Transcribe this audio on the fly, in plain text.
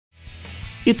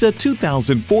It's a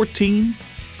 2014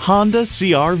 Honda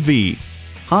CR-V.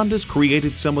 Honda's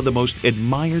created some of the most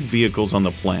admired vehicles on the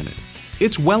planet.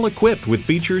 It's well equipped with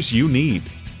features you need.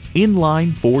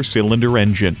 Inline 4-cylinder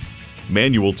engine,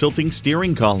 manual tilting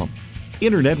steering column,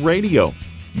 internet radio,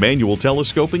 manual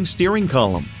telescoping steering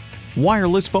column,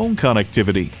 wireless phone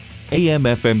connectivity,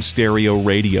 AM/FM stereo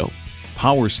radio,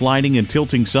 power sliding and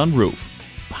tilting sunroof,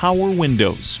 power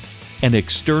windows, and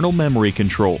external memory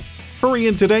control. Hurry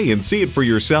in today and see it for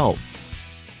yourself.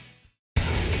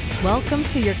 Welcome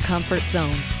to your comfort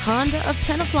zone. Honda of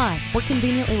Tenafly. We're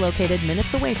conveniently located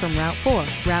minutes away from Route 4,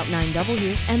 Route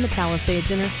 9W, and the Palisades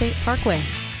Interstate Parkway.